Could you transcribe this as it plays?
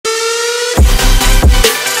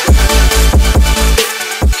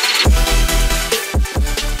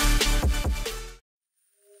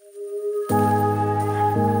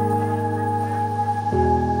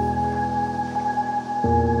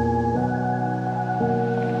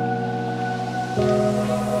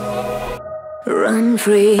Run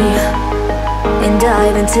free and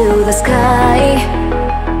dive into the sky.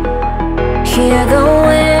 Hear the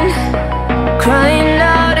wind crying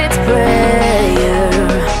out its prayer.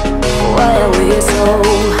 Why are we so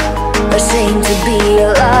ashamed to be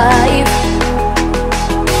alive?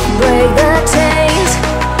 Break the chains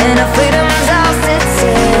and our freedom's ours to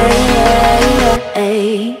take.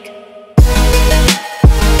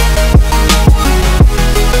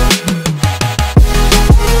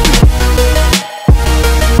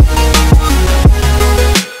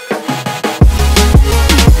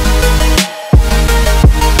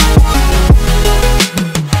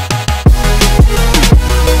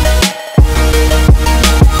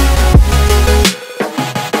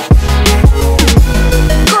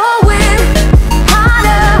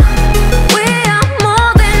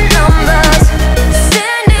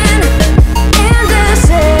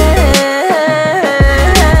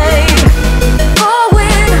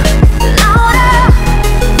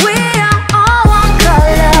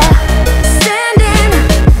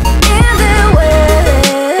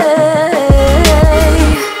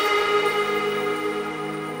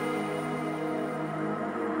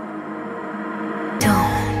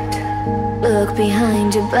 Look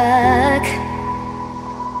behind your back.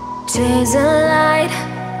 Chase a light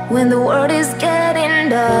when the world is getting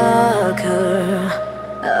darker.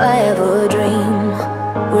 I have a dream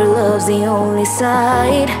where love's the only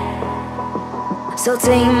side. So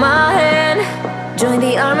take my hand, join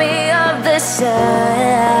the army of the shadows.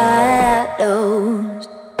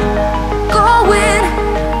 Going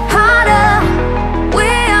harder, we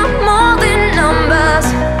are more than numbers.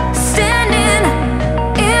 Standing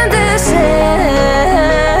in this shade.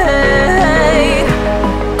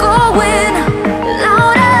 Going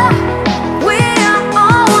louder, we are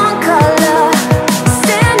all one color.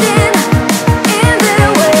 Standing in their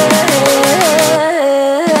way.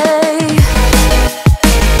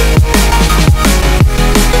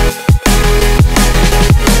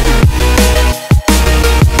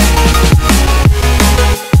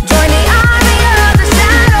 Join the army of the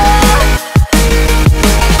shadow.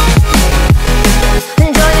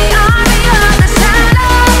 Join the army of the shadow.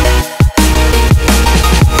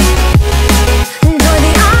 Join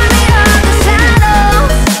the army of the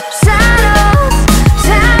shadows. Shadows,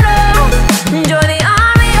 shadows. Join the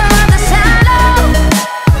army of the shadows.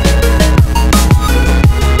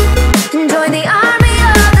 Join the army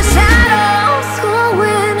of the shadows.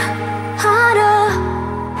 Going harder,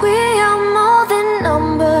 we are more than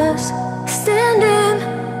numbers. Standing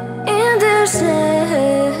in their shade.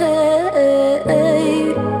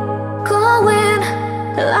 Going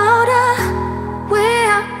louder, we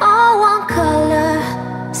are all one color.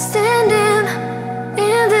 Standing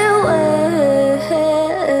in their way.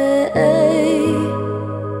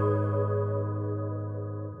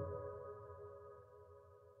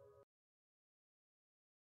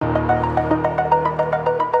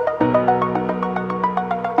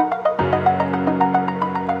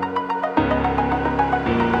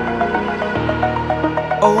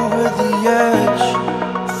 Over the edge,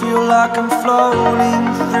 feel like I'm floating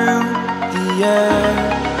through the air.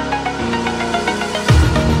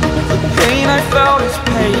 The pain I felt is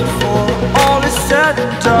paid for, all is said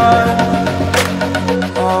and done.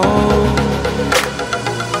 Oh,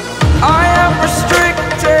 I am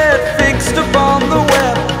restricted, fixed upon the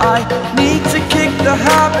web. I need to kick the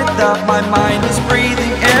habit that my mind is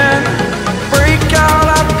breathing in. Break out,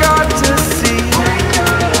 I've got to see.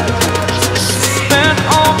 Spent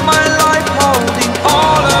all my life holding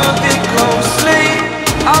all of it closely.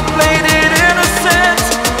 I played it innocent,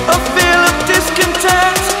 a feel of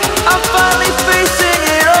discontent. I'm finally facing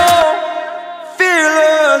it all,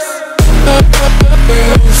 fearless.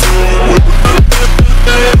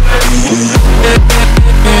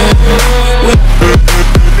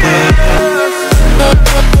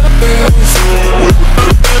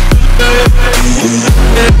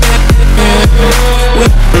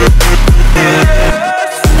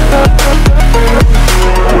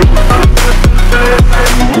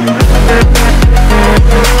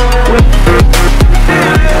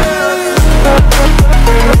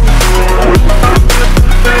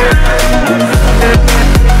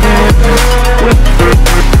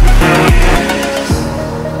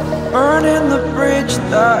 Burning the bridge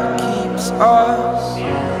that keeps us.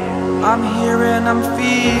 I'm here and I'm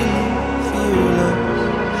feeling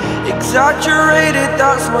fearless. Exaggerated,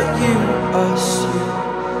 that's what you assume.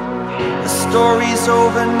 The story's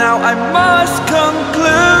over now, I must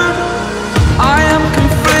conclude. I am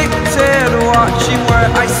conflicted, watching where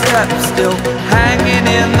I step still, hanging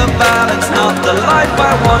in the balance. Not the life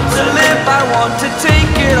I want to live, I want to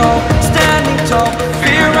take it all. Standing tall,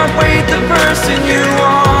 fear outweighed the person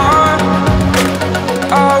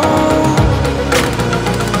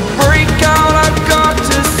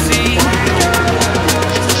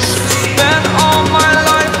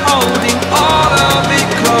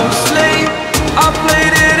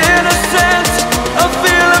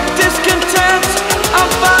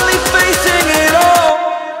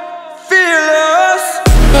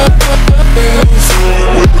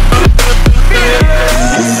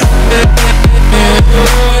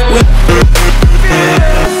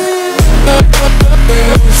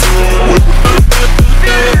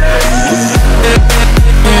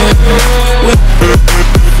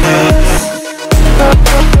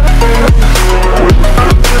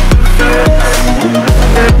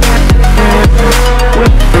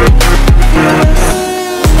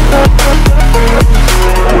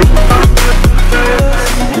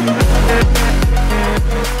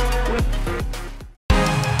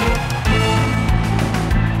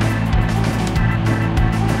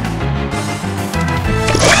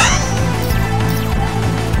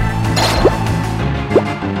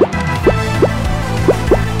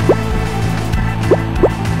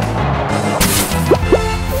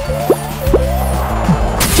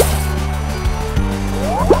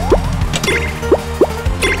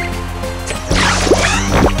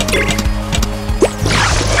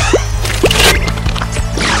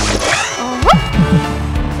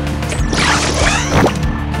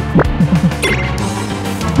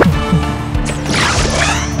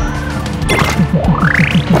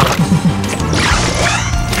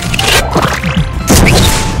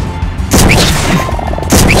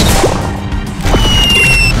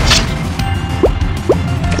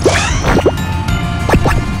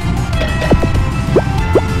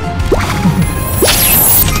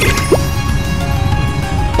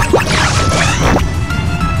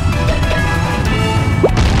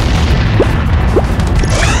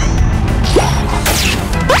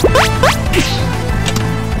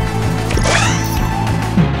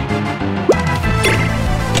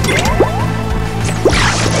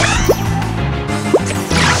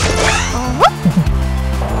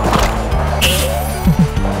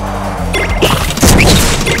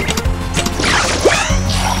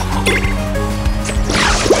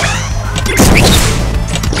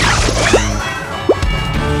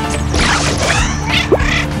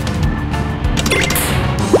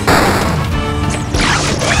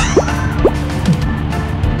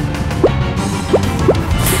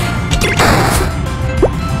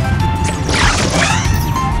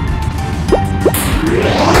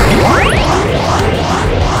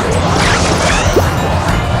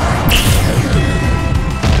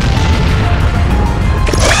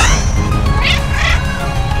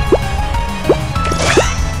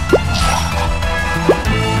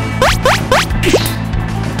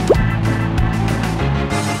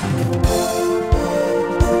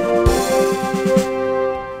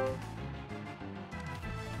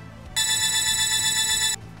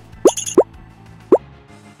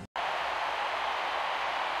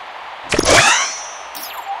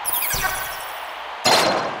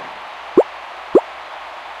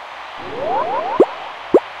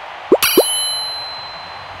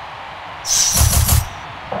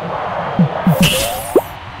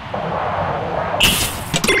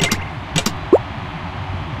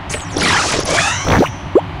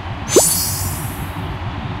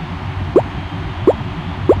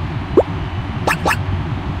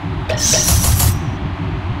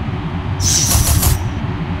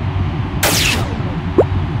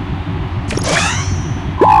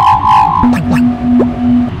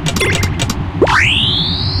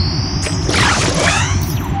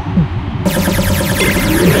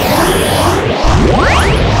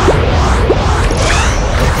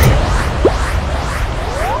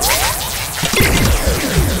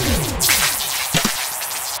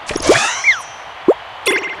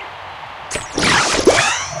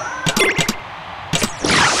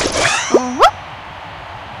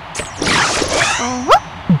Oh.